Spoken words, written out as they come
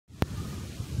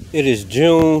It is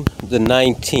June the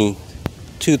 19th,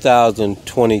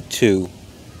 2022,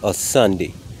 a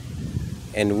Sunday,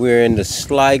 and we're in the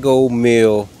Sligo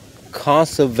Mill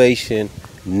Conservation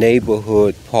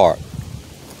Neighborhood Park.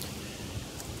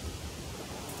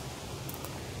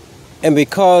 And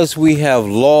because we have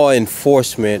law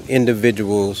enforcement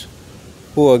individuals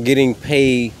who are getting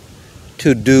paid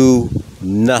to do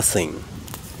nothing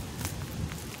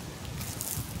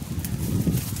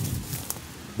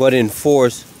but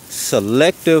enforce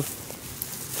selective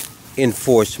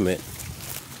enforcement,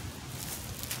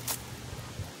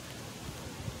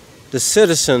 the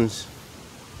citizens,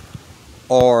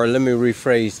 or let me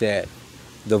rephrase that,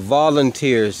 the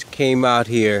volunteers came out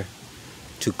here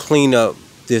to clean up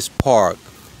this park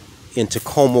in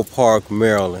Takoma Park,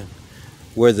 Maryland,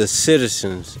 where the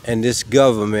citizens and this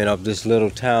government of this little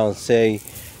town say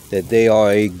that they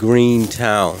are a green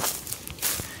town.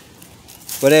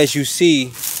 But as you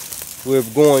see, we're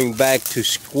going back to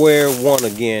square one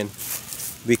again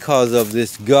because of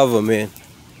this government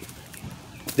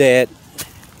that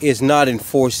is not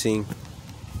enforcing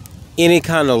any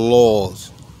kind of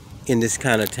laws in this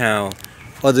kind of town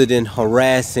other than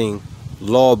harassing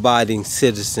law-abiding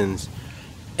citizens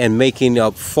and making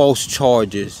up false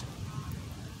charges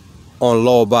on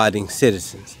law-abiding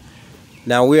citizens.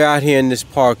 Now we're out here in this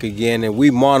park again, and we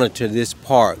monitor this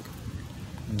park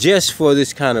just for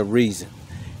this kind of reason.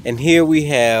 And here we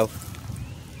have,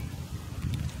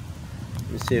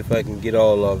 let me see if I can get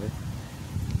all of it,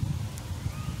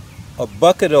 a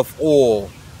bucket of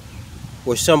oil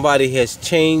where somebody has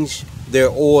changed their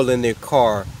oil in their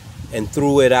car and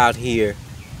threw it out here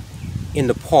in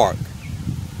the park.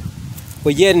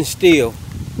 But yet and still,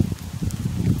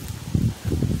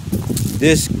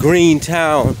 this green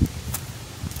town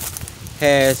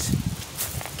has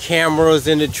cameras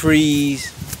in the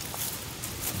trees,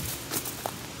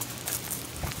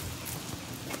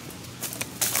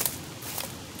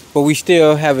 but we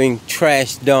still having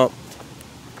trash dumped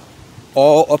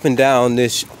all up and down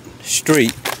this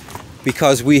street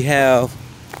because we have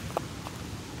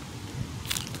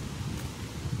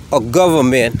a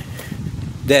government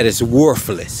that is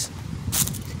worthless.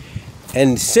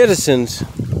 And citizens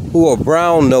who are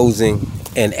brown-nosing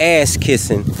and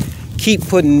ass-kissing keep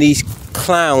putting these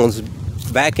clowns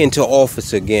back into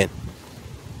office again.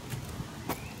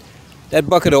 That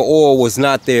bucket of oil was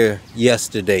not there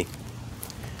yesterday.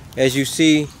 As you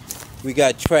see, we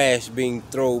got trash being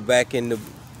thrown back in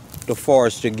the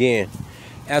forest again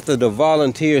after the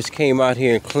volunteers came out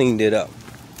here and cleaned it up.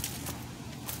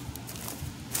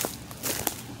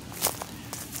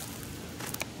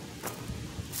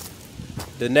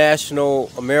 The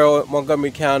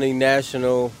Montgomery County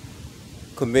National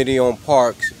Committee on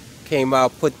Parks came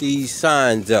out, put these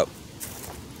signs up.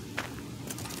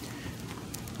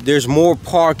 There's more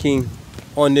parking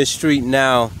on this street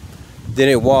now than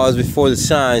it was before the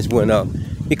signs went up,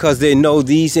 because they know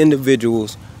these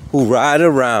individuals who ride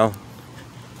around,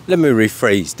 let me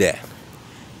rephrase that,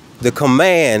 the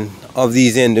command of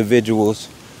these individuals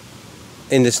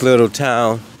in this little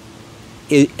town,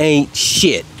 it ain't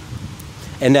shit.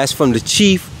 And that's from the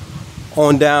chief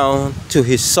on down to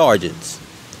his sergeants,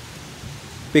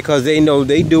 because they know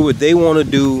they do what they want to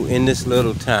do in this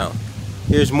little town.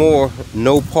 Here's more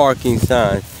no parking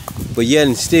signs, but yet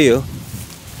and still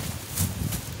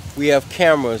we have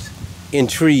cameras in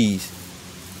trees.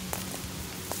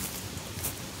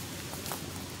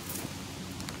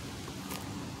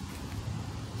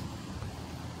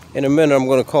 In a minute, I'm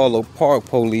going to call the park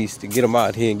police to get them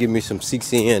out here and give me some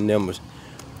CCN numbers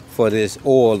for this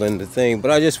oil and the thing.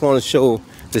 But I just want to show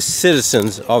the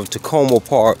citizens of Takoma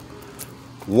Park,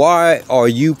 why are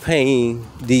you paying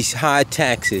these high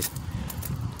taxes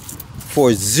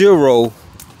for zero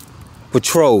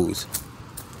patrols?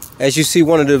 As you see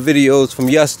one of the videos from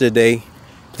yesterday,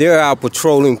 they're out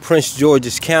patrolling Prince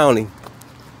George's County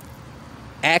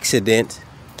accidents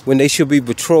when they should be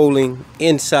patrolling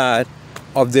inside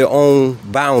of their own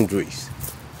boundaries.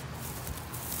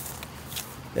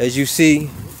 As you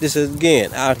see, this is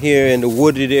again out here in the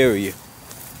wooded area.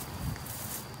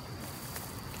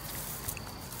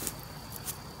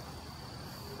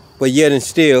 But yet and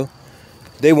still,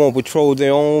 they won't patrol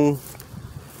their own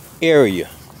area.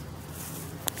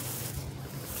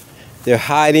 They're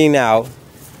hiding out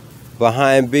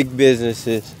behind big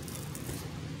businesses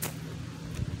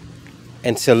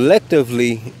and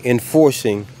selectively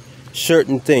enforcing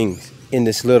certain things in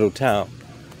this little town.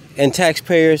 And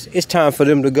taxpayers, it's time for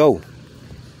them to go.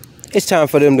 It's time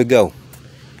for them to go.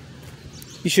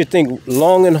 You should think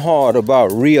long and hard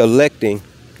about re-electing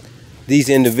these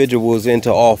individuals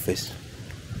into office,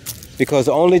 because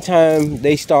the only time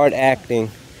they start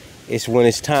acting It's when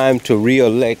it's time to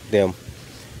re-elect them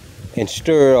and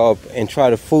stir up and try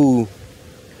to fool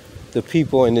the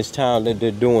people in this town that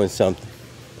they're doing something.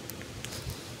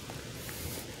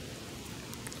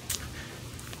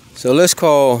 So let's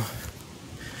call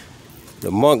the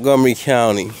Montgomery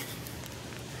County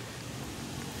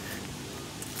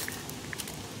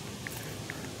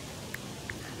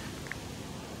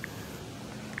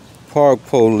Park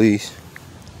Police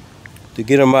to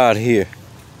get them out here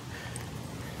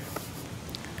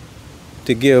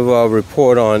to give a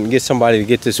report on, get somebody to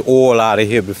get this oil out of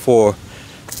here before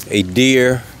a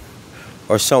deer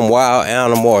or some wild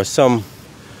animal or some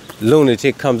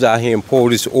lunatic comes out here and pour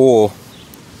this oil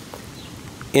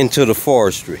into the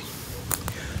forestry.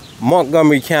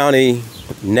 Montgomery County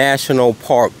National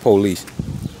Park Police.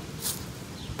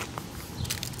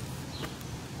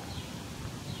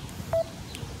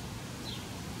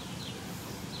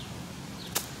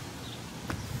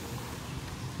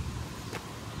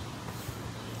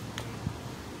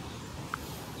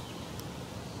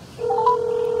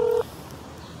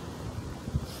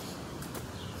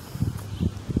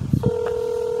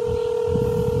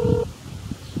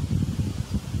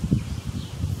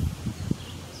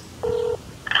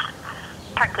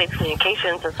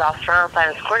 Communications, it's Officer on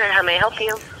Silence Quarter. How may I help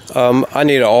you? I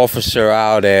need an officer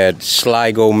out at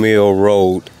Sligo Mill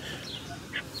Road.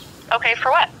 Okay,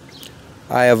 for what?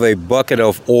 I have a bucket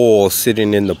of oil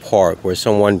sitting in the park where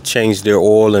someone changed their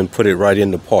oil and put it right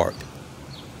in the park.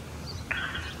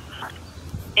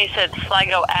 You said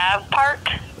Sligo Ave Park?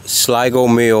 Sligo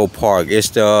Mill Park. It's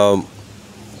the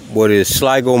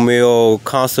Sligo Mill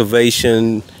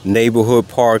Conservation Neighborhood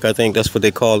Park. I think that's what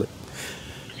they call it.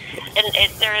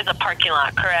 And there is a parking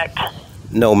lot, correct?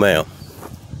 No, ma'am.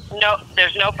 No,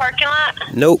 there's no parking lot?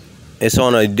 Nope. It's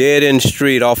on a dead-end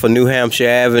street off of New Hampshire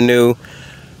Avenue,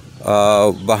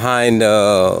 behind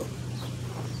the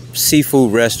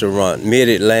seafood restaurant,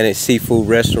 Mid-Atlantic Seafood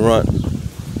Restaurant.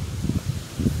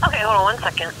 Okay, hold on 1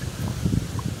 second.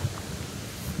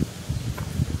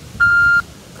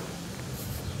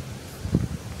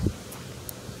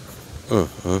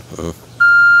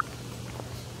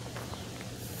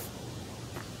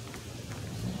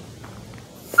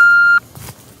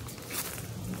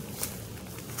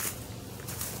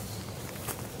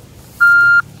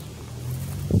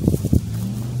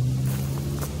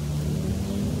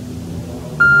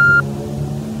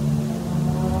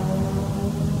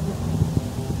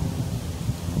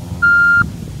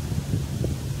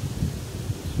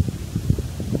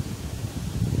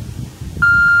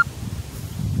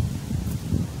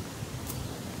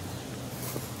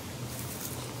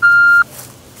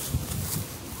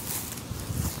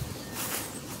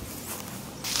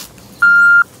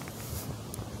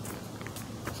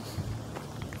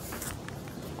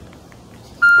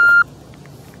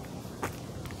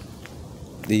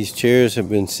 These chairs have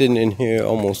been sitting in here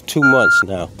almost 2 months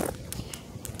now.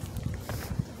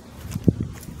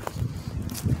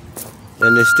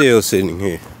 And they're still sitting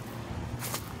here.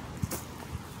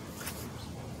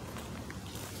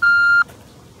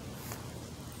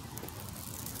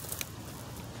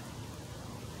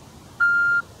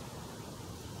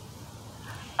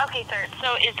 Okay, sir.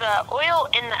 So is the oil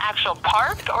in the actual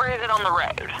park or is it on the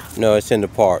road? No, it's in the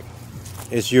park.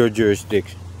 It's your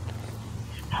jurisdiction.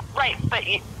 Right, but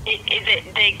is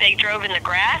it they drove in the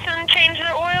grass and changed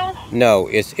the oil? No,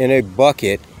 it's in a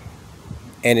bucket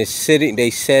and it's sitting,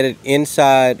 they set it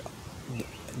inside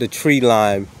the tree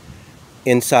line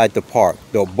inside the park.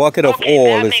 The bucket of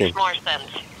oil is in. That makes more sense.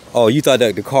 Oh, you thought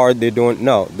that the car they're doing?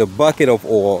 No, the bucket of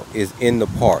oil is in the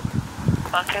park.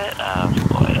 Bucket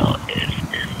of oil is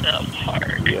in the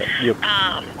park. Yeah, your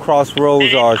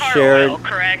crossroads are shared.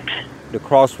 Correct. The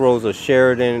crossroads are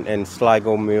Sheridan and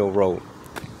Sligo Mill Road.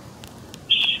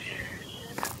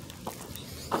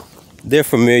 They're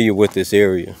familiar with this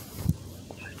area.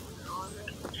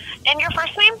 And your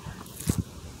first name?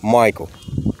 Michael.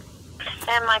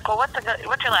 And Michael, what's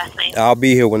your last name? I'll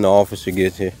be here when the officer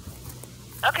gets here.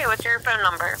 Okay, what's your phone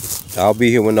number? I'll be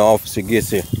here when the officer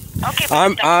gets here. Okay,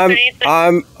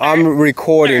 I'm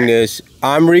recording this.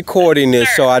 I'm recording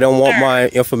this, so I don't want my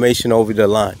information over the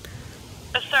line.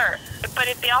 Sir, but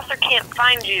if the officer can't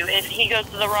find you, if he goes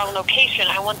to the wrong location,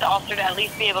 I want the officer to at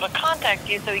least be able to contact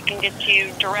you so he can get to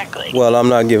you directly. Well, I'm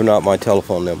not giving out my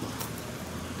telephone number.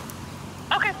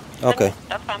 Okay. Okay.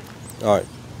 That's fine. All right.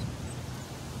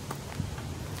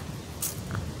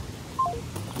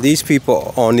 These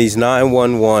people on these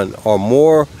 911 are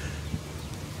more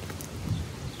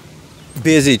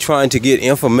busy trying to get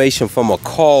information from a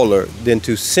caller than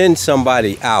to send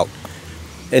somebody out.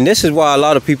 And this is why a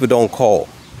lot of people don't call.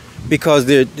 because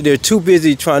they're too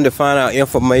busy trying to find out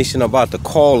information about the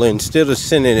caller instead of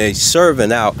sending a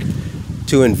servant out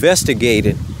to investigate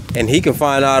it, and he can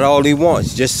find out all he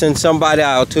wants. Just send somebody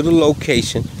out to the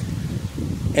location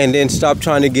and then stop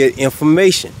trying to get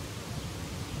information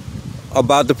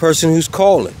about the person who's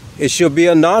calling. It should be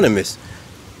anonymous.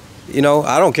 You know,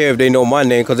 I don't care if they know my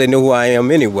name because they know who I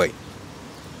am anyway.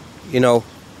 You know,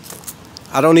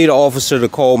 I don't need an officer to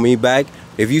call me back.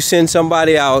 If you send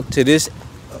somebody out to this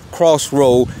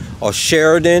crossroad of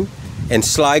Sheridan and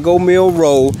Sligo Mill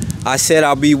Road, I said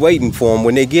I'll be waiting for them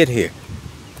when they get here.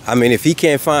 I mean, if he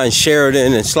can't find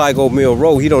Sheridan and Sligo Mill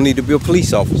Road, he don't need to be a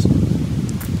police officer.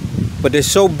 But they're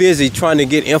so busy trying to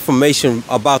get information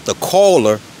about the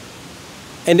caller,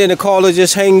 and then the caller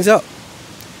just hangs up.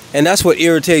 And that's what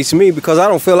irritates me, because I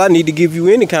don't feel I need to give you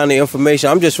any kind of information.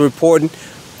 I'm just reporting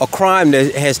a crime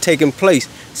that has taken place.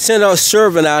 Send a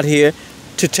servant out here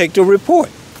to take the report.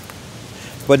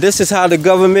 But this is how the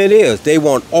government is. They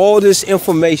want all this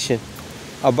information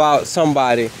about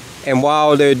somebody, and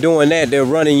while they're doing that, they're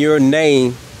running your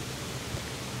name,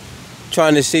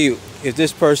 trying to see if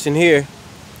this person here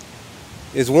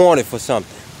is wanted for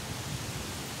something.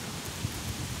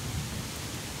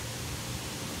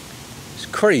 It's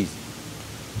crazy.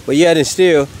 But yet and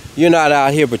still, you're not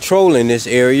out here patrolling this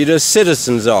area. The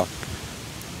citizens are.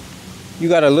 You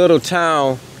got a little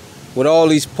town with all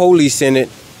these police in it,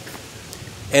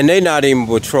 and they're not even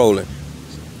patrolling.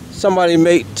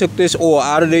 Somebody took this oil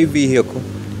out of their vehicle.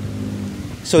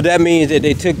 So that means that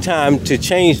they took time to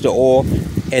change the oil,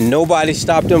 and nobody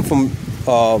stopped them from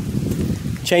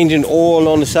changing oil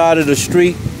on the side of the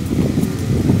street.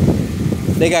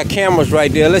 They got cameras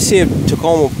right there. Let's see if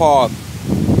Takoma Park.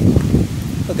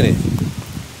 Look at this.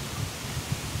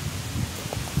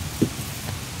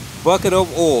 Bucket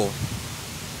of oil.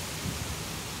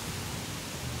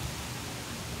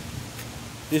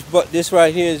 This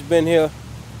right here has been here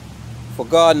for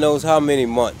God knows how many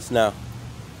months now.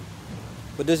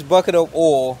 But this bucket of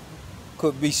oil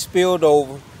could be spilled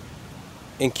over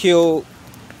and kill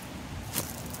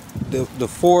the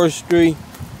forestry.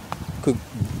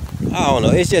 I don't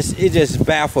know. It just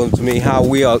baffles me how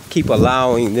we keep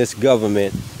allowing this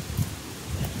government,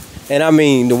 and I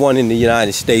mean the one in the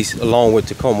United States along with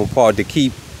Takoma Park, to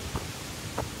keep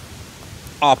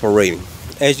operating.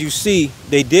 As you see,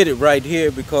 they did it right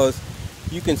here because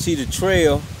you can see the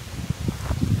trail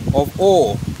of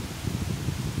oil.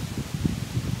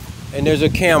 And there's a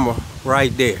camera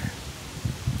right there.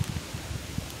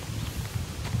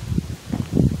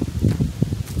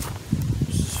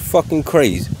 It's fucking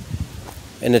crazy.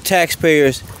 And the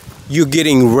taxpayers, you're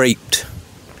getting raped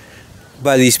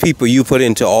by these people you put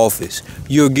into office.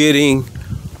 You're getting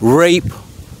raped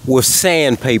with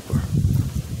sandpaper.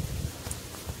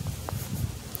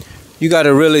 You got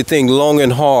to really think long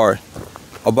and hard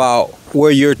about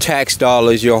where your tax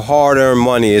dollars, your hard-earned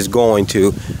money is going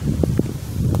to,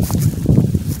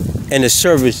 and the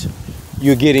service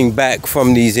you're getting back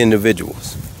from these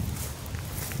individuals.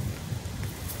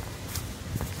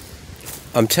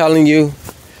 I'm telling you,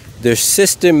 they're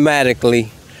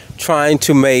systematically trying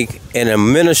to make an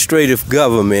administrative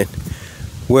government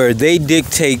where they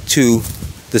dictate to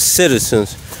the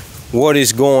citizens what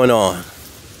is going on.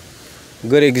 A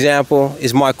good example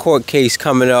is my court case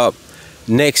coming up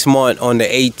next month on the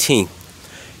 18th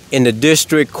in the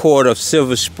District Court of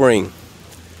Silver Spring,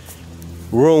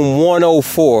 room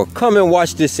 104. Come and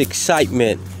watch this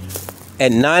excitement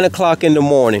at 9 o'clock in the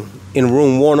morning in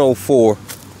room 104,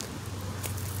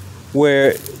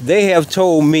 where they have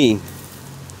told me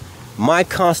my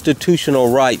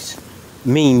constitutional rights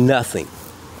mean nothing.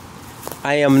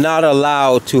 I am not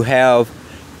allowed to have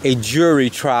a jury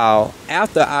trial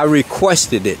after I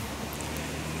requested it.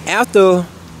 After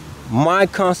my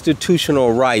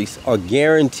constitutional rights are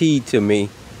guaranteed to me,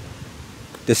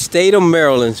 the state of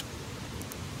Maryland's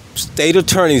state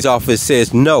attorney's office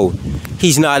says no,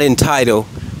 he's not entitled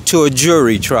to a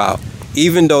jury trial.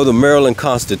 Even though the Maryland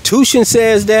Constitution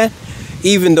says that,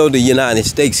 even though the United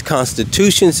States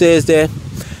Constitution says that,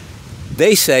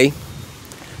 they say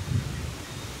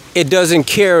it doesn't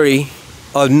carry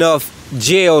enough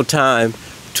jail time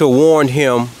to warrant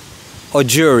him a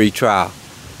jury trial.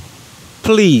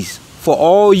 Please, for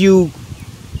all you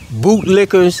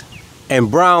bootlickers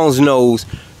and Brown's nose,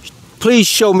 please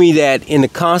show me that in the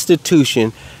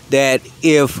Constitution that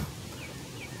if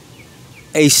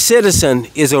a citizen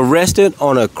is arrested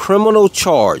on a criminal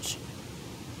charge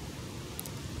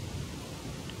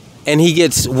and he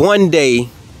gets 1 day,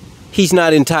 he's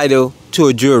not entitled to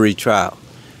a jury trial.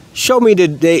 Show me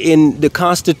that in the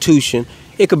Constitution,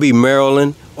 it could be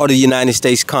Maryland or the United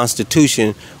States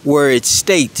Constitution, where it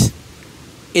states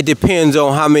it depends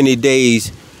on how many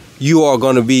days you are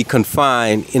going to be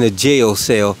confined in a jail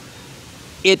cell.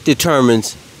 It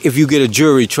determines if you get a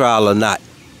jury trial or not.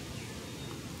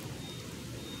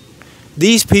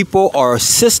 These people are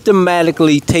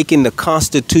systematically taking the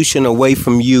Constitution away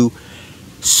from you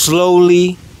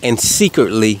slowly and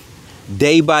secretly,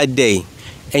 day by day.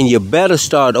 And you better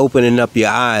start opening up your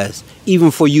eyes,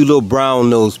 even for you little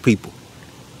brown-nosed people.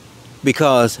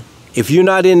 Because if you're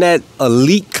not in that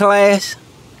elite class,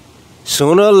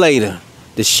 sooner or later,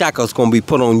 the shackle's going to be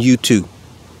put on you too.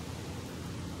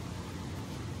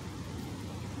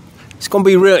 It's going to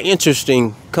be real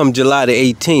interesting come July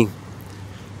the 18th,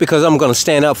 because I'm going to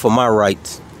stand up for my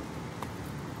rights.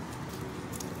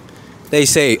 They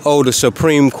say, oh, the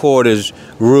Supreme Court is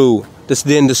ruled.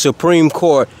 Then the Supreme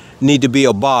Court need to be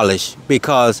abolished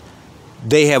because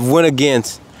they have went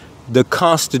against the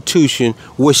Constitution,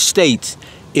 which states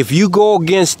if you go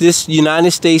against this United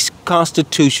States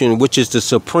Constitution, which is the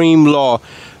supreme law,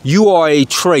 you are a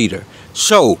traitor.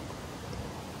 So,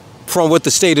 from what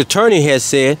the state attorney has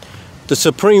said, the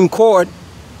Supreme Court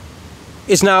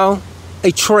is now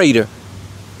a traitor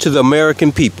to the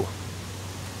American people.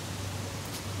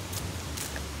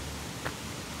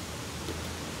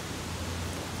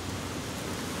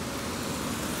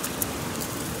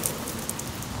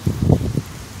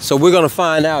 So we're going to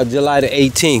find out July the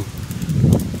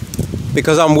 18th,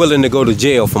 because I'm willing to go to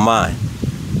jail for mine.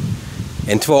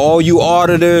 And for all you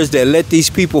auditors that let these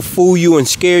people fool you and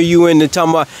scare you into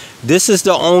talking about this is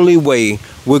the only way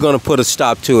we're going to put a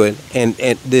stop to it and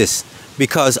this,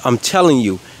 because I'm telling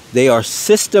you, they are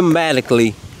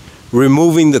systematically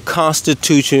removing the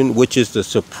Constitution, which is the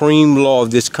supreme law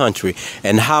of this country.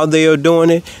 And how they are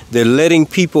doing it, they're letting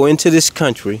people into this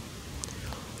country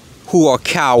who are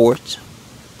cowards,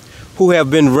 who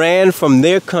have been ran from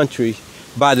their country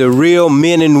by the real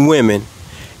men and women,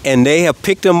 and they have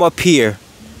picked them up here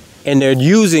and they're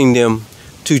using them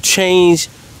to change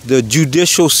the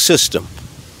judicial system.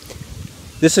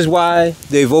 This is why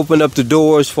they've opened up the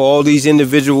doors for all these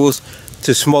individuals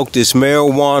to smoke this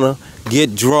marijuana,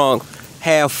 get drunk,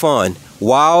 have fun,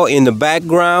 while in the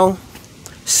background,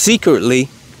 secretly,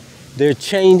 they're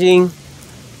changing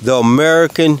the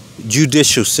American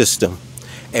judicial system.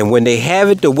 And when they have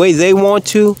it the way they want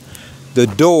to, the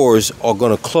doors are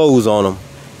going to close on them.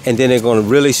 And then they're going to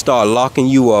really start locking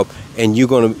you up. And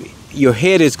your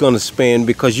head is going to spin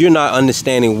because you're not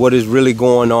understanding what is really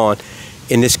going on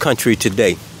in this country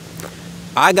today.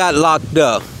 I got locked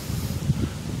up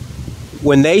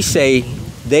when they say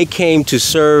they came to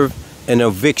serve an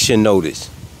eviction notice.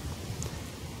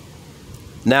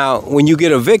 Now, when you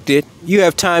get evicted, you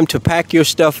have time to pack your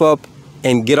stuff up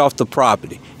and get off the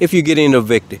property if you're getting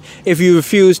evicted. If you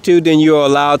refuse to, then you're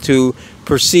allowed to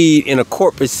proceed in a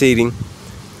court proceeding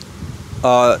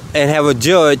and have a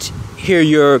judge hear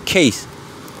your case.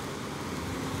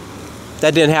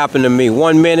 That didn't happen to me.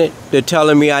 1 minute, they're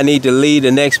telling me I need to leave.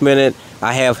 The next minute,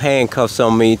 I have handcuffs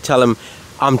on me, telling them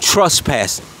I'm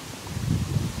trespassing.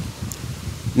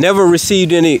 Never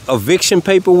received any eviction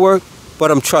paperwork, but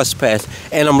I'm trespassing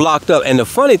and I'm locked up. And the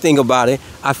funny thing about it,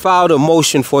 I filed a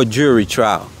motion for a jury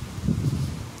trial.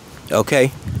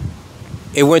 Okay?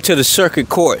 It went to the circuit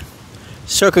court.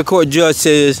 Circuit court judge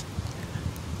says,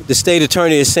 the state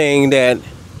attorney is saying that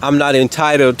I'm not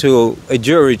entitled to a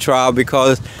jury trial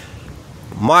because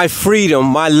my freedom,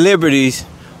 my liberties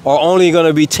are only going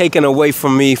to be taken away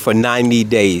from me for 90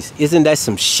 days. Isn't that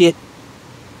some shit?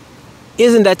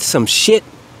 Isn't that some shit?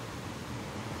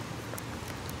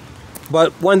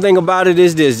 But one thing about it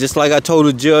is this, just like I told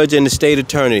the judge and the state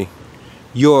attorney,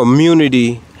 your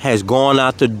immunity has gone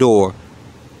out the door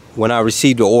when I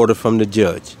received the order from the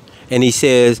judge. And he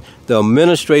says the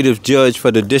administrative judge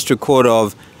for the District Court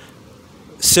of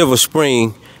Silver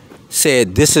Spring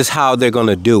said this is how they're going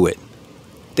to do it.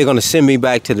 They're going to send me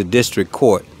back to the district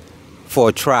court for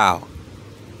a trial.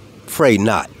 Afraid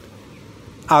not.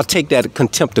 I'll take that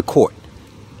contempt of court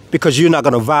because you're not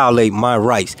going to violate my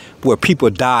rights where people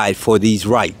died for these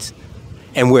rights.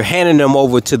 And we're handing them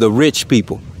over to the rich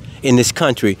people in this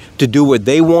country to do what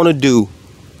they want to do.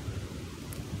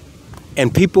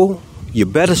 And people, you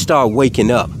better start waking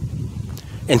up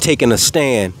and taking a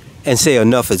stand and say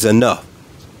enough is enough.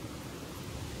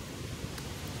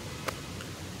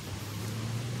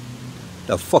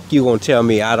 The fuck you gonna tell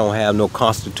me I don't have no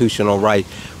constitutional right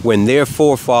when their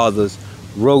forefathers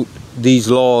wrote these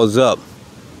laws up?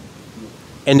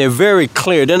 And they're very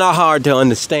clear. They're not hard to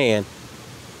understand.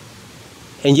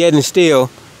 And yet and still,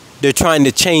 they're trying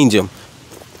to change them.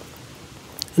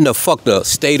 And the fuck the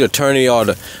state attorney or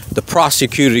the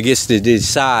prosecutor gets to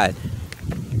decide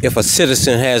if a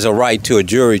citizen has a right to a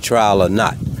jury trial or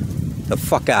not. The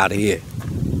fuck out of here.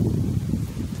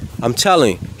 I'm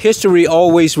telling you, history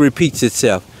always repeats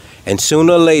itself. And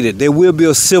sooner or later, there will be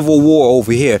a civil war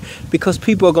over here because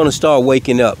people are going to start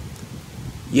waking up.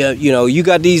 Yeah, you know, you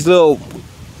got these little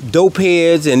dope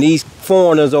heads and these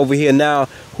foreigners over here now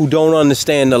who don't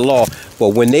understand the law.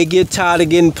 But when they get tired of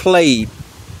getting played,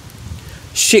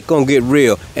 shit gonna get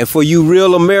real. And for you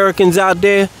real Americans out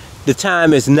there, the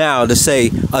time is now to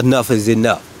say enough is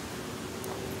enough.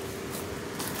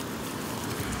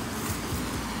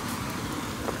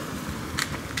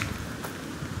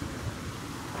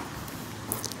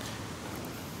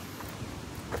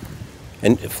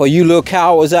 And for you little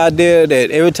cowards out there that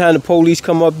every time the police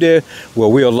come up there,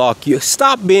 well, we'll lock you.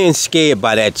 Stop being scared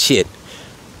by that shit.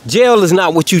 Jail is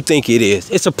not what you think it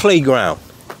is. It's a playground.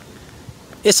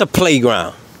 It's a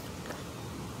playground.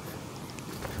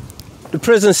 The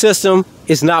prison system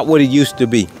is not what it used to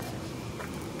be.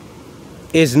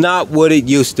 It's not what it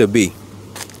used to be.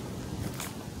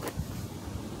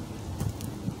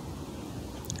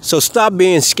 So stop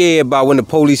being scared by when the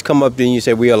police come up there and you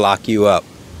say, we'll lock you up.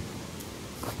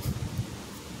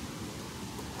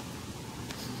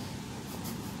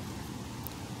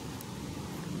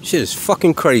 Shit is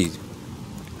fucking crazy.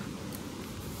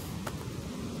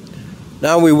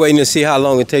 Now we're waiting to see how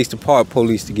long it takes the park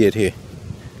police to get here.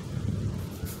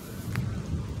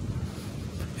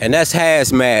 And that's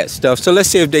hazmat stuff. So let's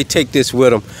see if they take this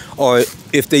with them or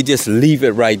if they just leave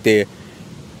it right there.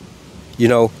 You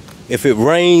know, if it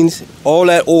rains, all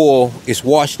that oil is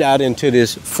washed out into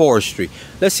this forestry.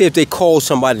 Let's see if they call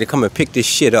somebody to come and pick this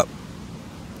shit up.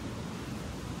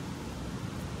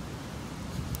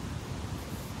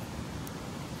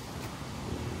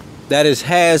 That is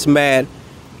hazmat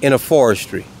in a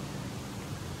forestry.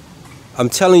 I'm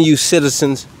telling you,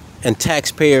 citizens and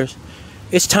taxpayers,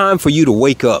 it's time for you to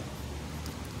wake up.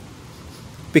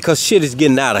 Because shit is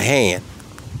getting out of hand.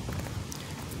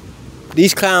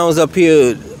 These clowns up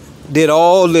here did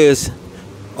all this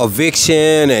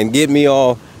eviction and get me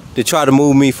off to try to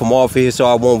move me from off here so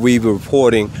I won't be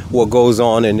reporting what goes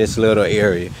on in this little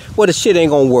area. Well, the shit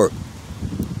ain't gonna work.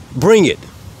 Bring it.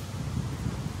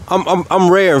 I'm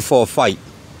raring for a fight.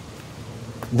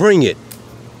 Bring it.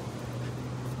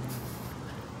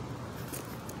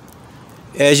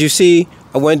 As you see,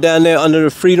 I went down there under the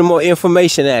Freedom of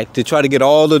Information Act to try to get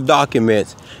all the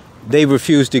documents. They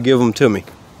refused to give them to me.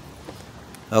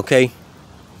 Okay?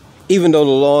 Even though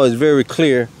the law is very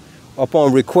clear,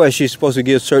 upon request you're supposed to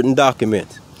give certain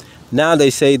documents. Now they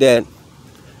say that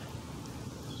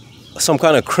some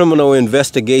kind of criminal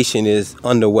investigation is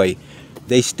underway.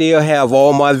 They still have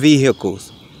all my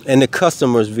vehicles and the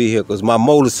customers' vehicles, my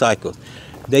motorcycles.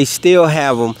 They still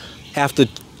have them. After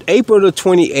April the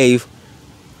 28th,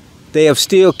 they have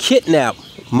still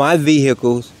kidnapped my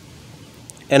vehicles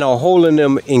and are holding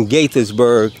them in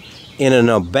Gaithersburg in an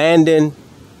abandoned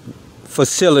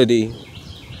facility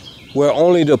where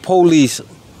only the police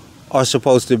are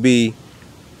supposed to be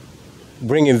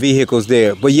bringing vehicles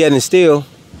there. But yet and still,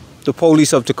 the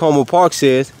police of Takoma Park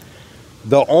says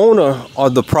the owner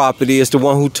of the property is the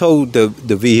one who towed the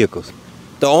vehicles.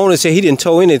 The owner said he didn't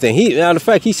tow anything. Matter of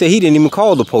fact, he said he didn't even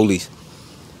call the police.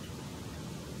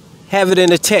 Have it in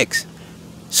the text.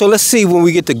 So let's see when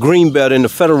we get to Greenbelt in the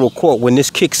federal court, when this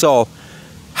kicks off,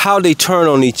 how they turn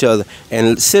on each other.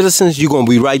 And citizens, you're going to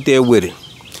be right there with it.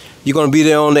 You're going to be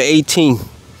there on the 18th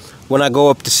when I go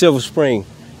up to Silver Spring.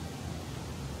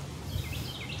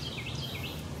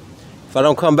 If I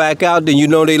don't come back out, then you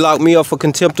know they lock me up for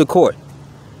contempt of court.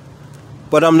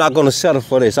 But I'm not going to settle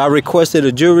for this. I requested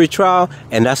a jury trial,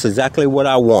 and that's exactly what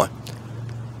I want.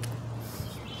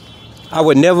 I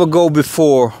would never go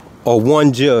before a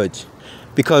one judge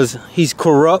because he's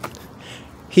corrupt.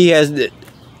 He has it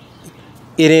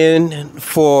in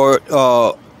for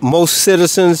most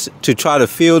citizens to try to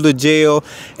fill the jail,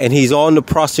 and he's on the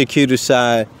prosecutor's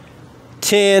side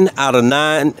 10 out of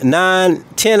 9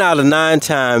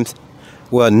 times.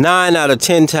 Well, 9 out of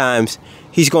 10 times,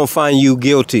 he's going to find you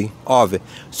guilty of it.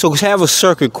 So have a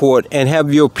circuit court and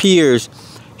have your peers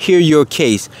hear your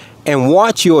case and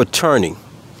watch your attorney.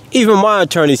 Even my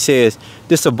attorney says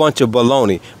this is a bunch of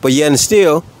baloney. But yet and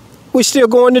still, we're still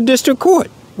going to district court.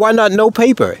 Why not no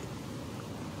paper?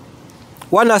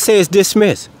 Why not say it's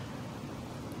dismissed?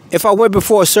 If I went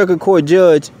before a circuit court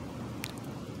judge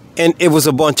and it was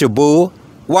a bunch of bull,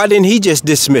 why didn't he just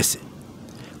dismiss it?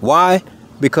 Why?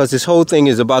 Because this whole thing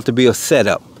is about to be a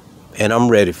setup, and I'm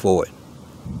ready for it.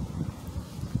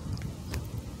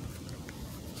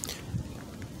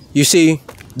 You see,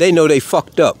 they know they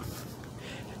fucked up.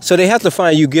 So they have to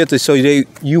find you guilty so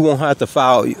you won't have to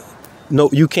file, no,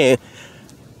 you can't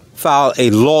file a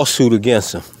lawsuit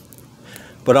against them.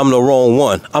 but I'm the wrong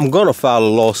one. I'm gonna file a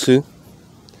lawsuit.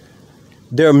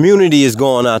 Their immunity is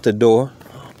going out the door.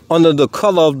 Under the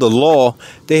color of the law,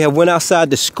 they have went outside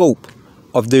the scope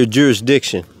of their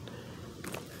jurisdiction.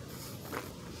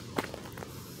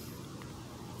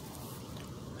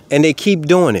 And they keep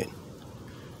doing it.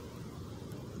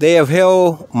 They have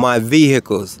held my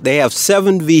vehicles. They have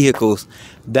 7 vehicles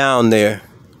down there.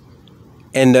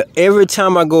 And every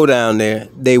time I go down there,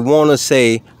 they want to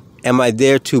say, am I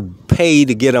there to pay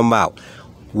to get them out?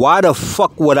 Why the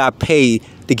fuck would I pay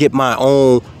to get my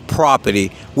own property,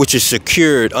 which is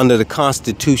secured under the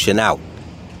Constitution, out?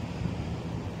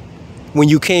 When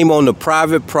you came on the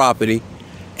private property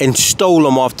and stole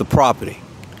them off the property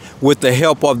with the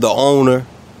help of the owner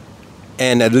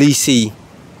and a leasee,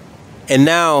 and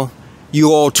now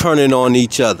you all turning on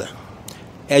each other.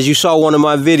 As you saw one of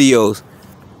my videos,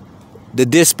 the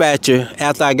dispatcher,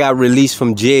 after I got released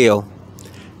from jail,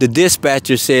 the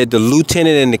dispatcher said the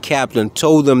lieutenant and the captain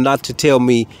told them not to tell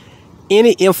me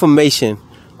any information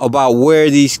about where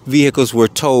these vehicles were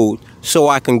towed so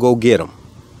I can go get them.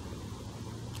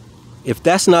 If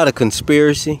that's not a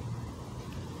conspiracy,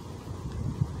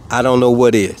 I don't know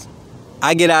what is.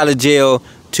 I get out of jail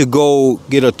to go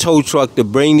get a tow truck to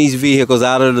bring these vehicles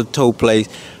out of the tow place.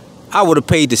 I would have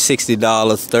paid the $60,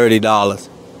 $30,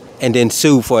 and then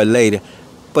sue for it later.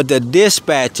 But the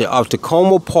dispatcher of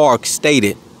Takoma Park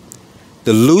stated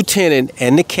the lieutenant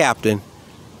and the captain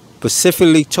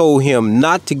specifically told him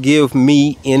not to give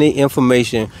me any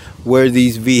information where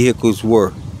these vehicles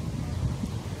were.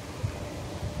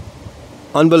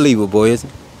 Unbelievable, isn't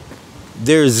it?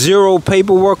 There's zero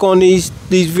paperwork on these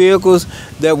vehicles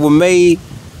that were made.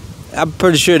 I'm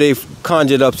pretty sure they've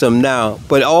conjured up some now,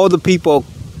 but all the people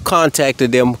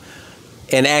contacted them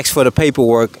and asked for the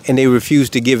paperwork, and they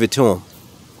refused to give it to them.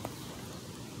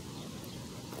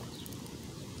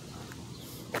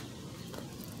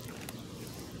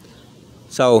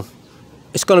 So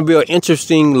it's going to be an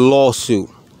interesting lawsuit.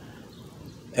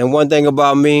 And one thing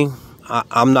about me,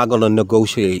 I'm not going to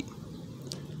negotiate.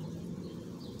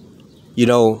 You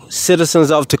know,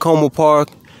 citizens of Takoma Park,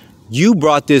 you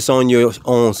brought this on your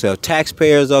own self.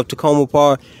 Taxpayers of Takoma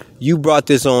Park, you brought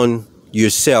this on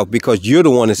yourself because you're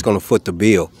the one that's going to foot the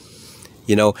bill.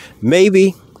 You know,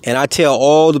 maybe, and I tell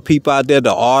all the people out there,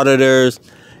 the auditors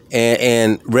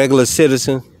and regular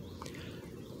citizens,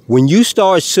 when you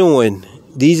start suing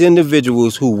these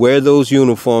individuals who wear those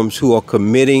uniforms, who are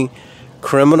committing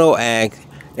criminal acts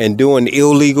and doing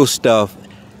illegal stuff,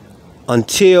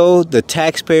 until the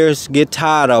taxpayers get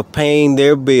tired of paying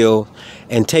their bills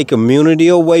and take immunity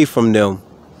away from them,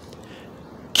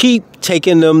 keep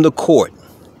taking them to court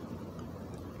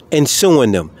and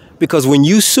suing them. Because when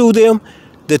you sue them,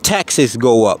 the taxes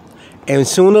go up. And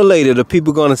sooner or later, the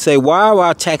people are going to say, why are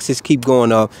our taxes keep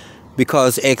going up?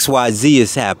 Because XYZ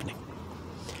is happening.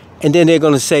 And then they're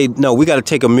going to say, no, we got to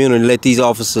take immunity and let these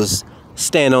officers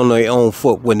stand on their own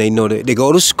foot when they know that they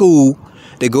go to school,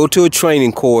 they go to a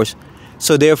training course,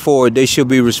 so therefore they should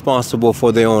be responsible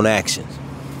for their own actions.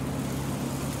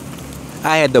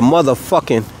 I had the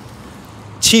motherfucking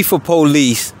chief of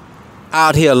police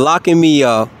out here locking me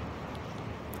up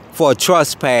for a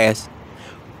trespass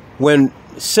when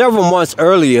several months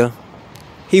earlier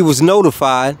he was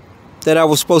notified that I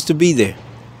was supposed to be there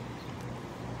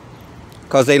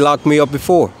because they locked me up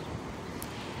before.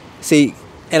 See,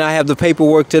 and I have the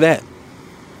paperwork to that.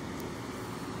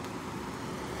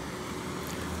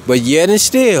 But yet and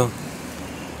still,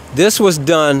 this was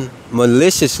done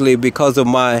maliciously because of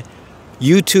my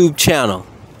YouTube channel.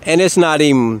 And it's not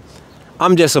even,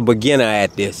 I'm just a beginner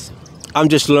at this. I'm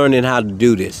just learning how to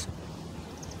do this.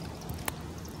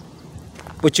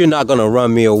 But you're not going to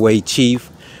run me away, Chief.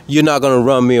 You're not going to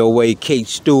run me away, Kate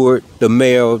Stewart, the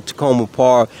mayor of Takoma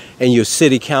Park, and your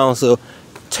city council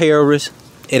terrorists.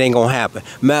 It ain't going to happen.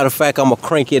 Matter of fact, I'm going to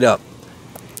crank it up.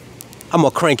 I'm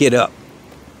going to crank it up.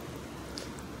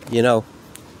 You know,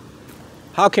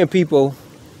 how can people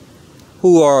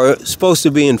who are supposed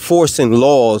to be enforcing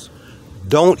laws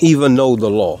don't even know the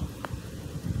law?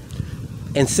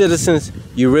 And citizens,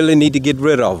 you really need to get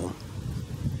rid of them.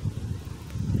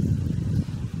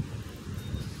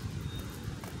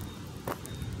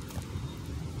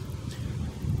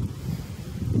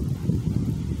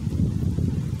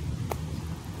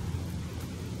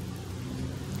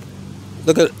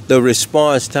 Look at the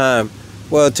response time.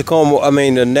 Well,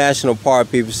 the national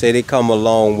park people say they come a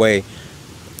long way.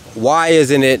 Why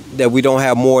isn't it that we don't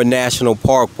have more national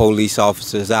park police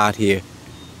officers out here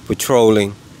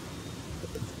patrolling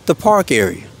the park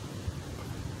area?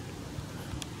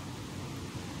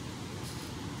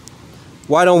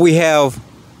 Why don't we have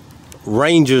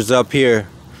rangers up here,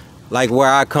 like where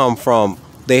I come from,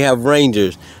 They have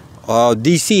rangers.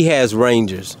 DC has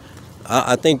rangers.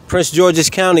 I think Prince George's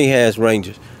County has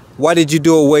rangers. Why did you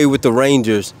do away with the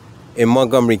rangers in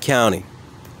Montgomery County?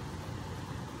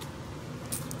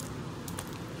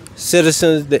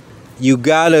 Citizens, that you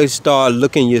gotta start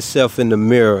looking yourself in the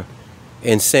mirror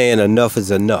and saying enough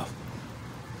is enough.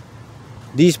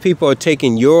 These people are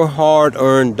taking your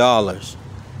hard-earned dollars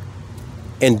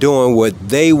and doing what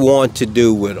they want to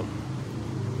do with them.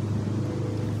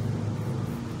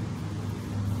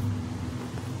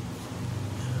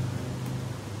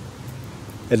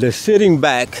 And they're sitting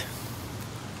back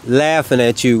laughing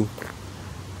at you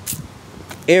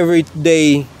every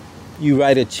day you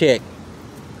write a check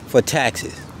for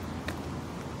taxes.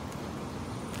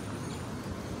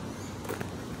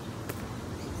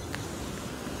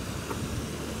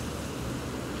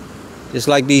 Just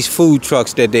like these food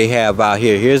trucks that they have out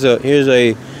here. Here's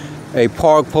a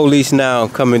park police now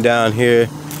coming down here.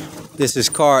 This is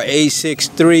car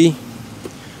 863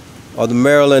 of the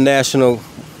Maryland National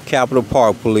Capital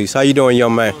Park Police. How you doing,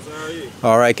 young man? How are you?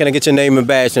 All right. Can I get your name and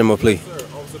badge number, please? Sir,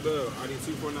 Officer Bill, ID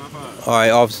 2495. All right,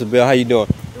 Officer Bill. How you doing?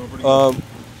 Doing pretty good.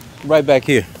 Right back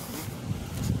here.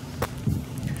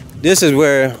 This is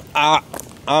where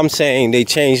I'm saying they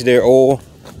changed their oil.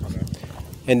 Okay.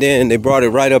 And then they brought it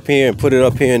right up here and put it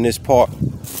up here in this park.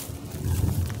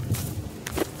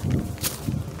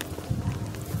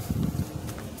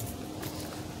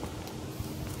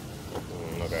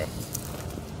 Okay.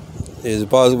 Is it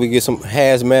possible we get some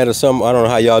hazmat or something? I don't know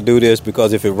how y'all do this,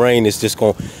 because if it rains, it's just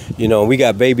going, we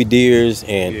got baby deers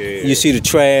and you see the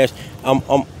trash. I'm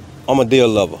a deer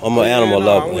lover. I'm an animal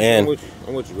lover. I'm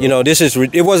with you, bro. This is,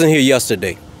 it wasn't here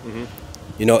yesterday.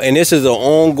 And this is an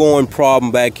ongoing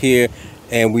problem back here.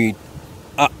 And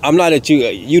I'm not at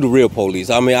you the real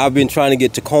police. I mean, I've been trying to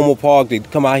get Takoma Park to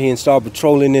come out here and start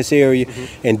patrolling this area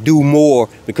and do more,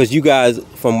 because you guys,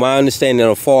 from my understanding,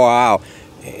 are far out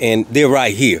and they're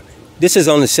right here. This is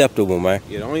unacceptable, man.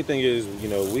 Yeah, the only thing is,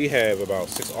 we have about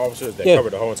 6 officers that Yeah.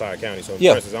 cover the whole entire county. So, for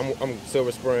Yeah. instance, I'm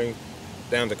Silver Spring,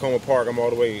 down to Takoma Park. I'm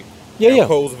all the way Yeah. down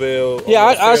Colesville. Yeah,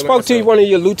 all the way I to spoke to Fairland. one of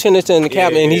your lieutenants in the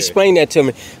cabinet, and he yeah. explained that to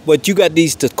me. But you got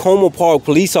these Takoma Park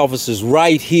police officers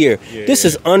right here. Yeah, This yeah.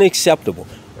 is unacceptable.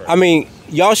 Right. I mean,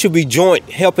 y'all should be joint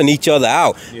helping each other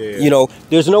out. Yeah.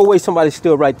 There's no way somebody's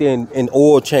still right there in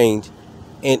oil change,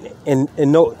 and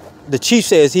no. The chief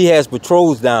says he has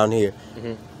patrols down here.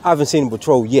 I haven't seen a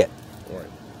patrol yet. Right.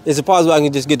 Is it possible I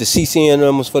can just get the CCN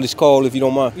numbers for this call, if you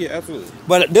don't mind? Yeah, absolutely.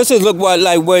 But this is like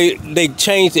where they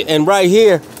changed it, and right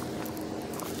here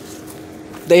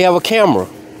they have a camera.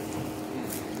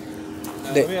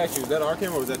 Now, let me ask you, is that our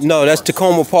camera or is that No, that's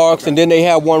Takoma Takoma Parks, and then they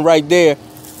have one right there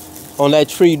on that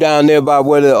tree down there by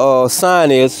where the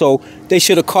sign is. So they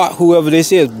should have caught whoever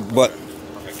this is. But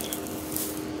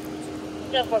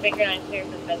Still 4 Baker 9 clear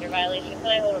for vendor violation. Can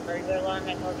I hold a burglar alarm?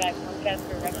 I call back Comcast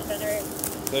Rec Center.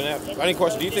 So now, any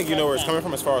question? Do you think you know where it's coming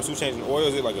from as far as who's changing oil?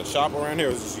 Is it like a shop around here,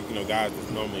 or is this guys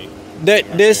that know me?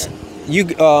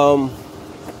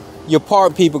 Your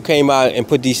park people came out and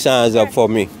put these signs up for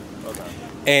me, Okay.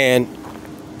 and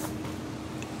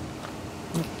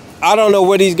I don't know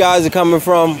where these guys are coming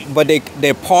from, but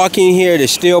they're parking here. They're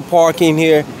still parking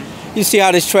here. You see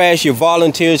how this trash? Your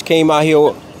volunteers came out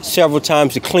here several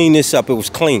times to clean this up. It was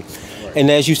clean,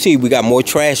 and as you see, we got more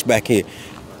trash back here.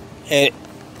 And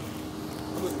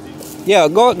yeah,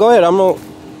 go ahead. I'm not.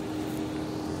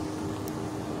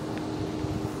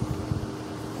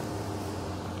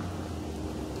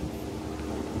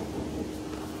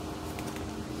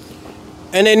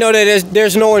 And they know that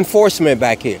there's no enforcement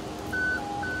back here.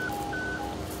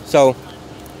 So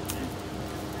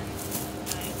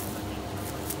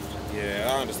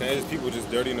Yeah, I understand. It's just people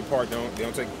just dirty in the park. They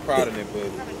don't take pride in it.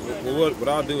 But what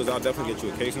I'll do is I'll definitely get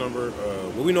you a case number.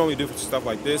 What we normally do for stuff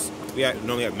like this, we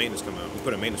normally have maintenance come out. We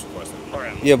put a maintenance request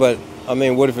in. yeah, but I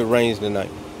mean, what if it rains tonight?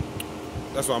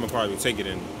 That's why I'm gonna probably take it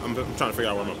in. I'm trying to figure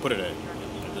out where I'm gonna put it at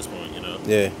this point.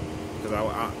 Yeah. Because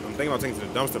I'm thinking about taking it to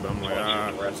the dumpster, but I'm like,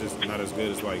 it's just not as good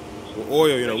as like with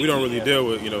oil. We don't really deal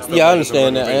with stuff. Yeah, I like this on a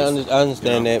understand that. regular basis. I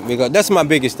understand that, because that's my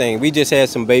biggest thing. We just had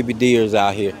some baby deers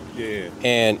out here, Yeah.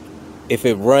 and if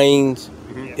it rains,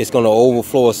 it's gonna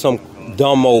overflow. Some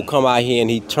dumbo come out here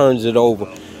and he turns it over.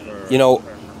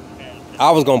 I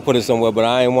was gonna put it somewhere, but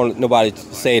I didn't want nobody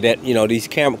to say that. These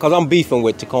cameras, because I'm beefing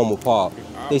with Takoma Park.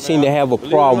 They seem to have a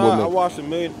Believe it or problem not, I with me. watched a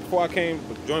million before I came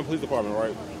to join the police department,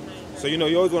 right? So you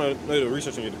always want to know the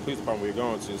research on your police department where you're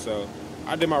going to. So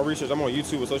I did my research. I'm on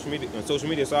YouTube with social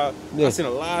media side. Yeah. I've seen a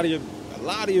lot of a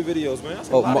lot of your videos, man. I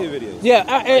see a lot of your videos. Yeah,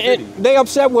 and they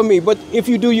upset with me. But if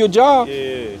you do your job,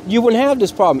 you wouldn't have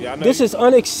this problem. Yeah, this is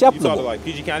unacceptable. You talk to like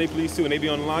PG County Police too, and they be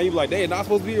on the line. You be like, they not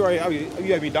supposed to be right.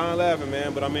 You have me dying laughing,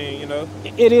 man. But I mean, you know,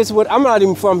 it is what I'm not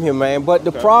even from here, man. But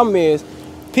the problem is,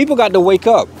 people got to wake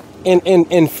up, and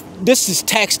this is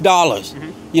tax dollars.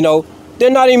 You know,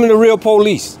 they're not even the real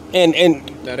police, and.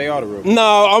 No, they are the real.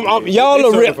 No, y'all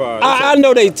are real. I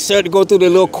know they go through the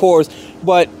little course,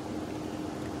 but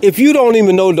if you don't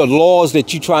even know the laws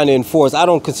that you're trying to enforce, I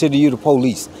don't consider you the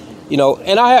police. You know,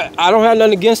 and I don't have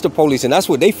nothing against the police, and that's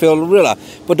what they fail to realize.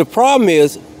 But the problem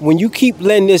is, when you keep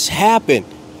letting this happen,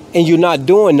 and you're not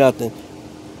doing nothing,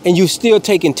 and you're still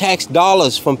taking tax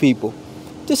dollars from people,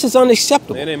 this is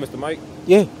unacceptable. Their name, Mr. Mike.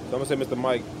 Yeah. So I'm gonna say, Mr.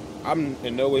 Mike, I'm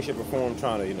in no way, shape, or form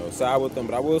trying to, side with them,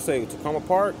 but I will say, Takoma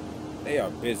Park, they are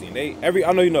busy. And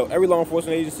I know every law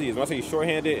enforcement agency is, when I say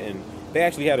shorthanded, and they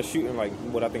actually had a shooting like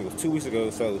what I think was 2 weeks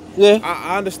ago. So yeah,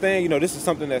 I understand. This is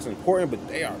something that's important, but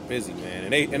they are busy,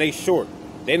 man, and they short.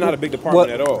 They're not a big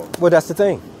department at all. Well, that's the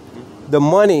thing. The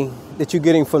money that you're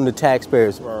getting from the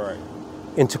taxpayers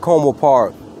in Takoma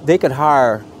Park, they could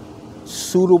hire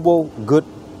suitable, good.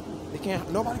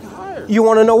 Nobody can hire. You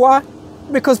want to know why?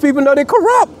 Because people know they're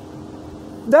corrupt.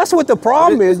 That's what the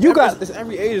problem is. It's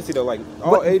every agency though. Like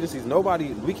all agencies,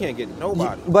 we can't get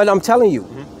nobody. But I'm telling you,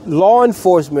 law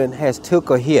enforcement has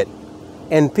took a hit,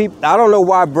 and people. I don't know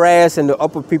why brass and the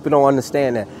upper people don't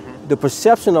understand that. The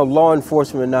perception of law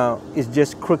enforcement now is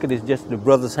just crooked. It's just the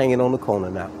brothers hanging on the corner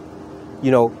now.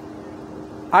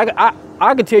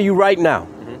 I can tell you right now.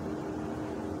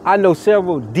 I know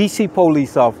several DC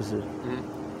police officers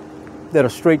that are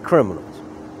straight criminals,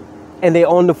 and they're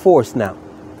on the force now.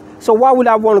 So why would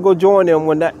I want to go join them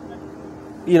when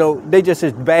they just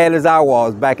as bad as I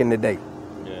was back in the day?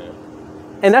 Yeah.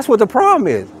 And that's what the problem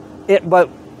is. But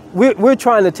we're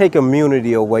trying to take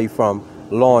immunity away from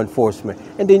law enforcement.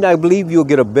 And then I believe you'll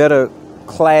get a better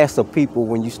class of people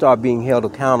when you start being held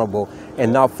accountable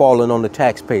and not falling on the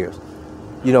taxpayers.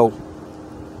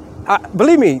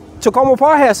 Believe me, Takoma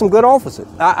Park has some good officers.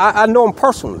 I know them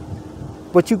personally.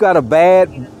 But you got a bad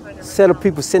set of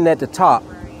people sitting at the top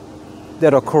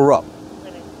that are corrupt.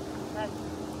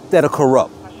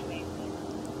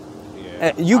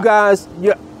 And you guys,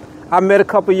 I met a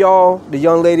couple of y'all, the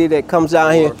young lady that comes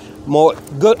down here, more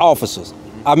good officers.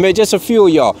 I met just a few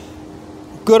of y'all,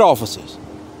 good officers.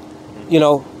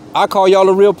 I call y'all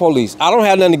the real police. I don't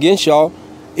have nothing against y'all.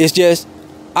 It's just,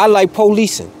 I like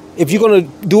policing. If you're gonna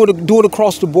do it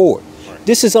across the board.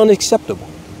 This is unacceptable,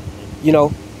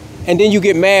 And then you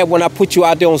get mad when I put you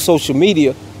out there on social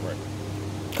media.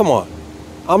 Come on.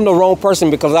 I'm the wrong person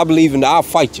because I believe in I'll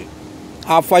fight you.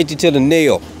 I'll fight you to the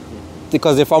nail.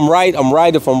 Because if I'm right, I'm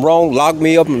right. If I'm wrong, lock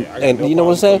me up. And you know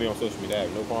what I'm saying?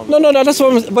 No, that's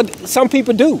what I'm. But some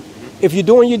people do. If you're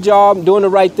doing your job, doing the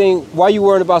right thing, why are you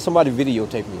worried about somebody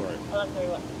videotaping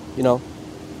you?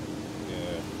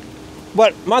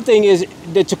 But my thing is,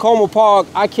 the Takoma Park,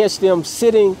 I catch them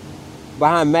sitting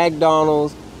behind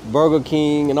McDonald's, Burger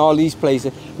King, and all these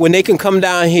places. When they can come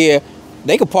down here,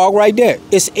 they can park right there.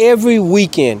 It's every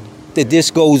weekend that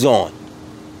this goes on.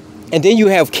 And then you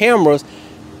have cameras.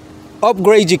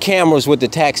 Upgrade your cameras with the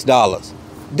tax dollars.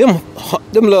 Them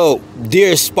little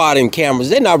deer spotting cameras,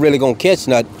 they're not really going to catch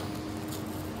nothing.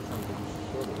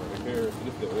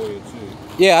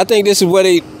 Yeah, I think this is where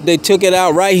they took it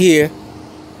out right here.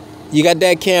 You got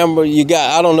that camera.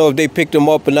 I don't know if they picked them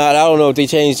up or not. I don't know if they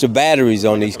changed the batteries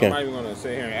on these cameras. I'm not even going to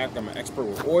sit here and act like I'm an expert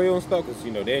with oil and stuff because,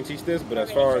 they didn't teach this. But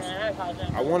as far as,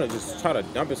 I want to just try to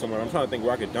dump it somewhere. I'm trying to think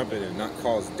where I could dump it and not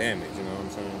cause damage, you know what I'm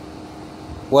saying?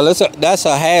 Well, that's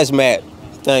a hazmat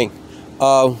thing.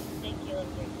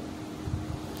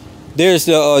 There's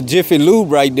the Jiffy Lube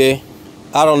right there.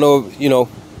 I don't know,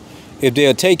 if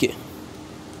they'll take it.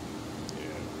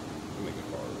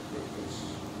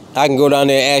 I can go down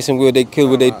there and ask them where they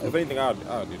could. If anything, I'll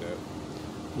do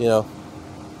that.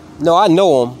 No, I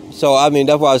know them. So I mean,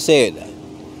 that's why I said.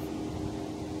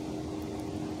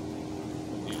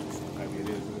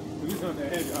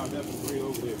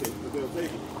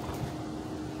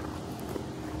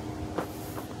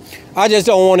 I just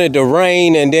don't want it to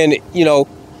rain and then,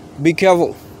 be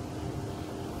careful.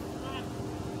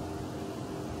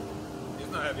 It's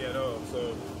not heavy at all,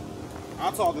 so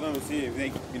I'll talk to them and see if they,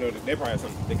 they probably have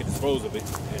something they can dispose of it.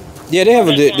 Yeah, they have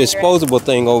a disposable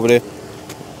thing over there.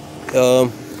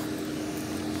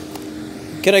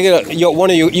 Can I get one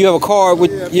of you have a card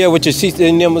with with your seats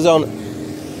and numbers on it?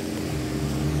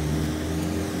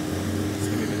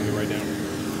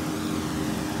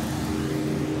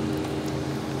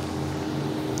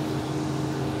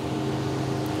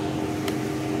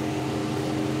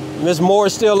 Miss Moore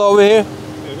is still over here?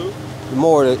 Yeah, who?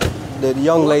 Moore, the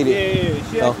young lady. Yeah.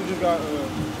 She actually just got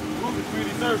moved to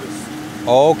community service.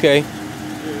 Oh, okay. Yeah,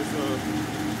 so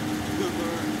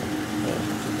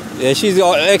good. Yeah, she's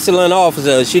an excellent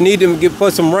officer. She need to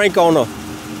put some rank on her.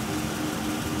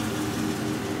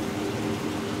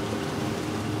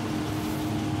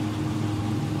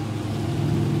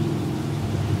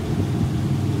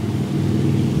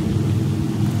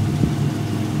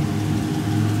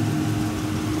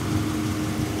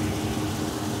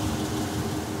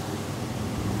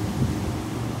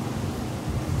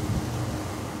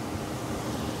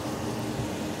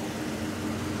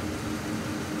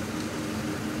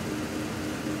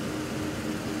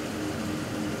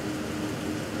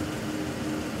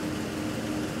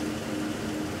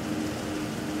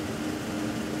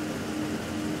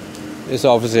 This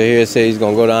officer here says he's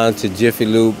gonna go down to Jiffy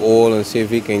Lube Oil and see if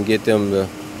he can get them to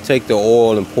take the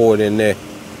oil and pour it in there.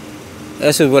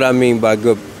 This is what I mean by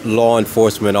good law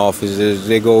enforcement officers.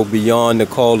 They go beyond the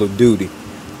call of duty.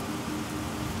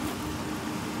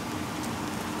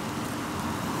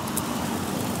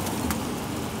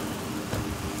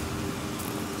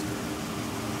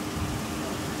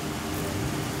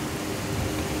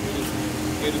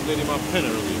 Gave this lady my pen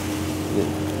earlier.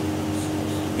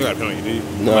 You got a pen on you, do you?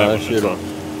 No, I sure don't.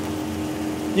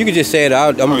 You can just say it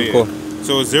out. I'm recording.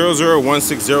 So it's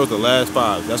 00160 is the last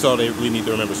 5. That's all they really need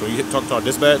to remember. So you talk to our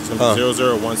dispatch, it's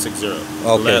 00160. Okay.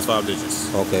 The last 5 digits.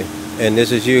 Okay. And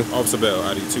this is you? Officer Bell,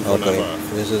 ID 2495.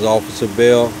 Okay. This is Officer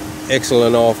Bell.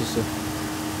 Excellent officer.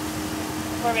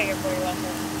 We're making 41.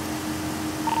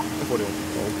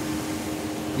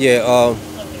 41. Yeah,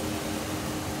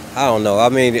 I don't know. I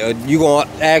mean, you gonna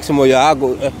ask him or I'll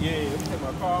go. Yeah, let me take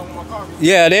my car. My car.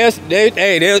 Yeah, there's,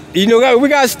 you know, we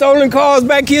got stolen cars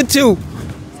back here too.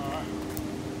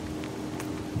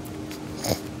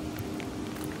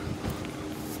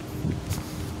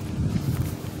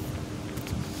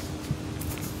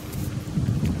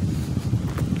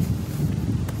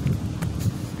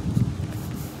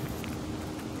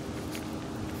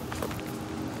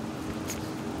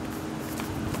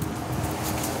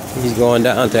 He's going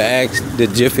down to ask the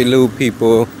Jiffy Lube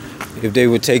people if they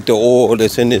would take the oil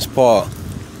that's in this park.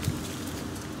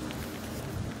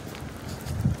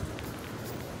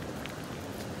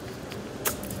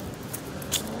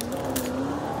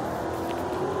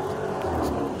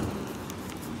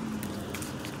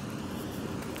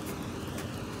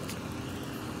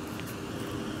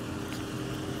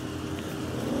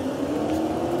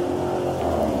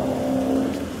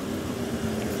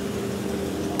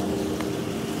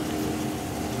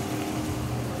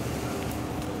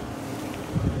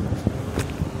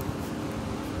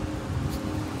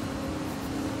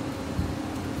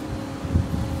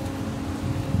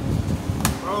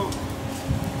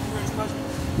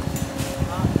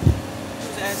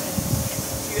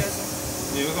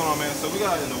 Yeah, what's going on, man? So we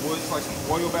got in the woods like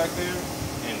some oil back there,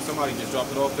 and somebody just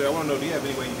dropped it off there. I want to know, do you have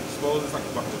any way you can dispose? It's like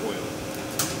a bucket of oil.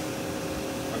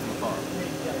 Like my car.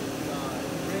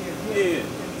 Yeah.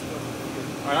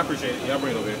 All right, I appreciate it. Yeah, I'll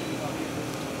bring it over here.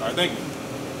 All right, thank you.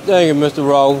 Thank you, Mr.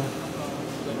 Raw.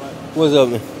 What's up,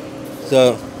 man?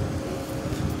 So,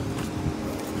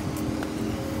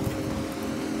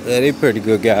 yeah, they pretty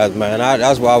good guys, man.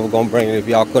 That's why I was gonna bring it if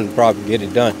y'all couldn't probably get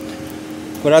it done.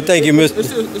 But I thank you, Mr.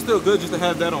 It's still good just to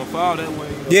have that on file. That way,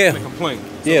 yeah, make a complaint.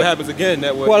 So yeah. if it happens again,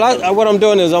 that way. Well, what I'm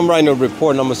doing is I'm writing a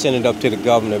report and I'm gonna send it up to the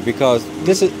governor because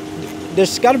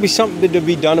there's got to be something to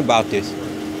be done about this.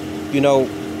 You know,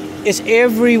 it's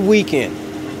every weekend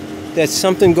that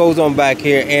something goes on back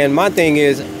here. And my thing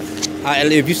is,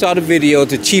 if you saw the video,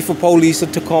 the chief of police of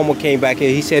Takoma came back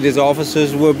here. He said his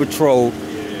officers were patrolled.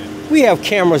 We have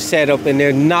cameras set up and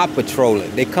they're not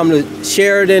patrolling. They come to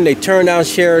Sheridan, they turn down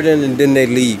Sheridan, and then they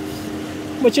leave.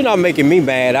 But you're not making me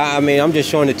mad. I mean, I'm just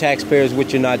showing the taxpayers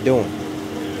what you're not doing.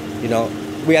 You know,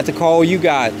 we have to call you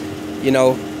guys. You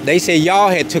know, they say y'all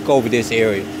had took over this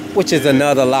area, which is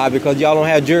another lie because y'all don't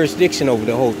have jurisdiction over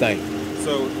the whole thing.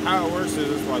 So how it works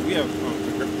is like we have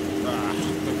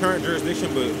the current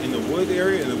jurisdiction, but in the wood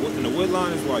area, in the wood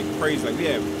line is like crazy. Like we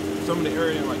have some of the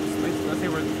area, like let's say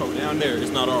we're down there, it's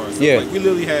not ours. So like we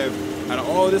literally have out of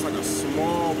all of this, like a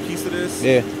small piece of this,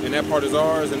 and that part is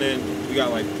ours, and then we got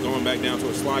like going back down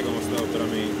towards Sligo and stuff. But I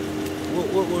mean,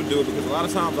 we'll do it because a lot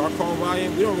of times our call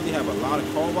volume, we don't really have a lot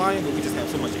of call volume, but we just have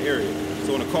so much area.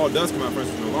 So when a call does come out, for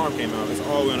instance, an alarm came out, it's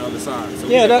all the way on the other side. So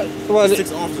well,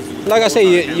 6 officers. Like I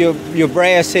say, your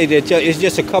brass say that it's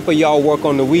just a couple of y'all work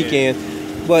on the weekend,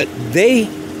 but they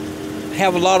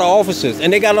have a lot of officers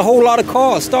and they got a whole lot of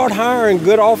cars. Start hiring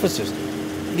good officers.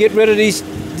 Get rid of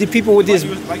the people with this.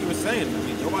 Like you were saying, I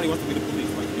mean, nobody wants to be the police.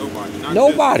 Like nobody.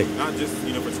 Nobody. Not just for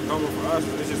Takoma for us,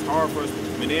 it's just hard for us.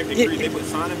 I mean, they put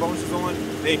signing bonuses on.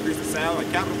 They increased the salary.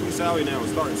 Like Capitol Police salary now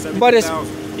is starting $70,000.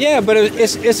 But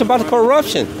it's about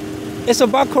corruption. It's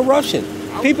about corruption.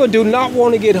 People do not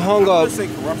want to get hung up. I would say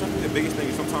corruption. I think the biggest thing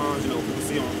is sometimes, you know, people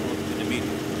see in the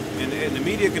media. And the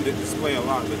media can display a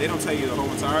lot, but they don't tell you the whole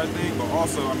entire thing. But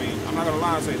also, I mean, I'm not going to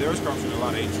lie and say there is corruption in a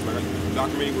lot of agencies. Like the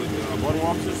documentary with the Baltimore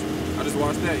officers, I just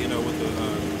watched that, you know, with the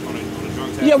on a drug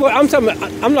task. Yeah, but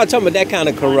I'm not talking about that kind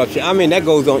of corruption. I mean, that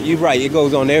goes on. You're right. It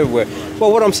goes on everywhere.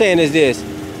 But what I'm saying is this.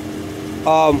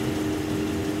 A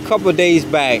couple of days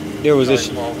back, there was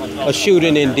a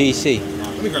shooting in D.C.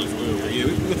 Let me grab this wheel. Yeah,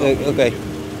 we can talk. Okay.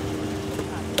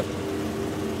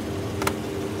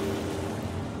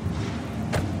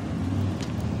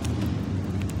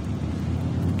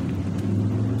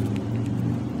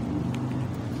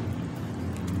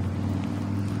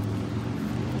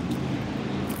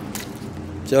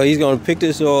 So he's gonna pick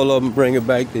this all up and bring it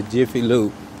back to Jiffy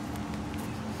Lube.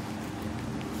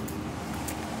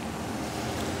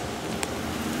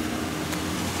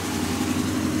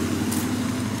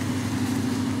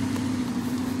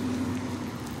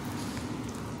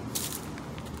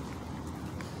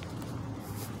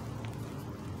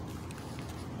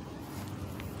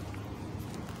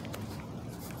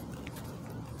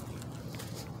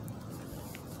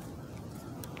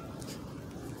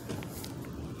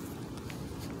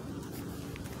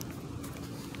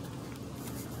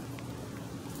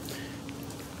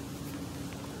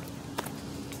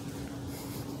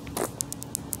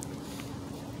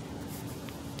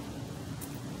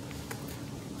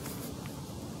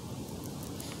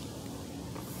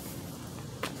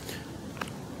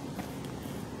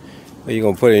 Are you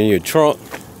gonna put it in your trunk?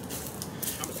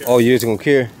 Oh, you're just gonna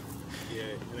carry? Yeah,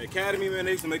 in the academy, man,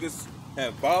 they used to make us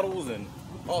have bottles and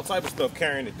all type of stuff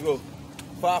carrying it. You go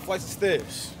 5 flights of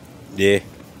stairs. Yeah.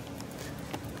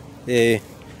 Yeah.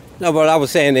 No, but I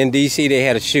was saying in D.C. they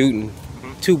had a shooting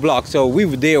 2 blocks. So we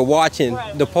were there watching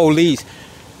the police,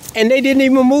 and they didn't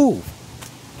even move.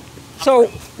 So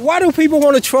why do people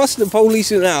want to trust the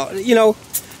police now? You know,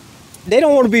 they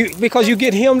don't want to be, because you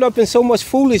get hemmed up in so much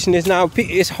foolishness now.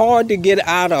 It's hard to get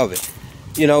out of it.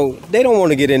 You know, they don't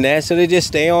want to get in that, so they just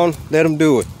stay on, let them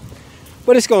do it.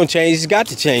 But it's going to change. It's got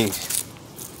to change.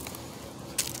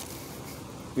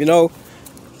 You know,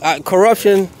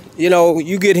 corruption, you know,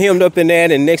 you get hemmed up in that,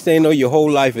 and next thing you know, your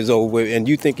whole life is over with, and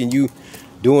you thinking you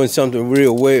doing something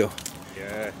real well.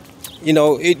 Yeah. You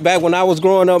know, back when I was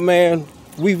growing up, man,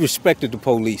 we respected the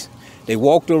police. They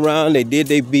walked around, they did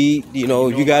their beat, you know,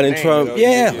 you got in trouble.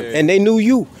 Yeah, and they knew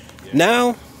you. Yeah.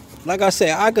 Now, like I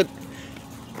said, I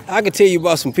could tell you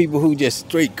about some people who just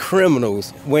straight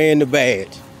criminals wearing the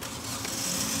badge.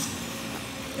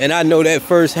 And I know that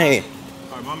firsthand.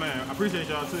 All right, my man, I appreciate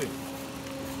y'all too.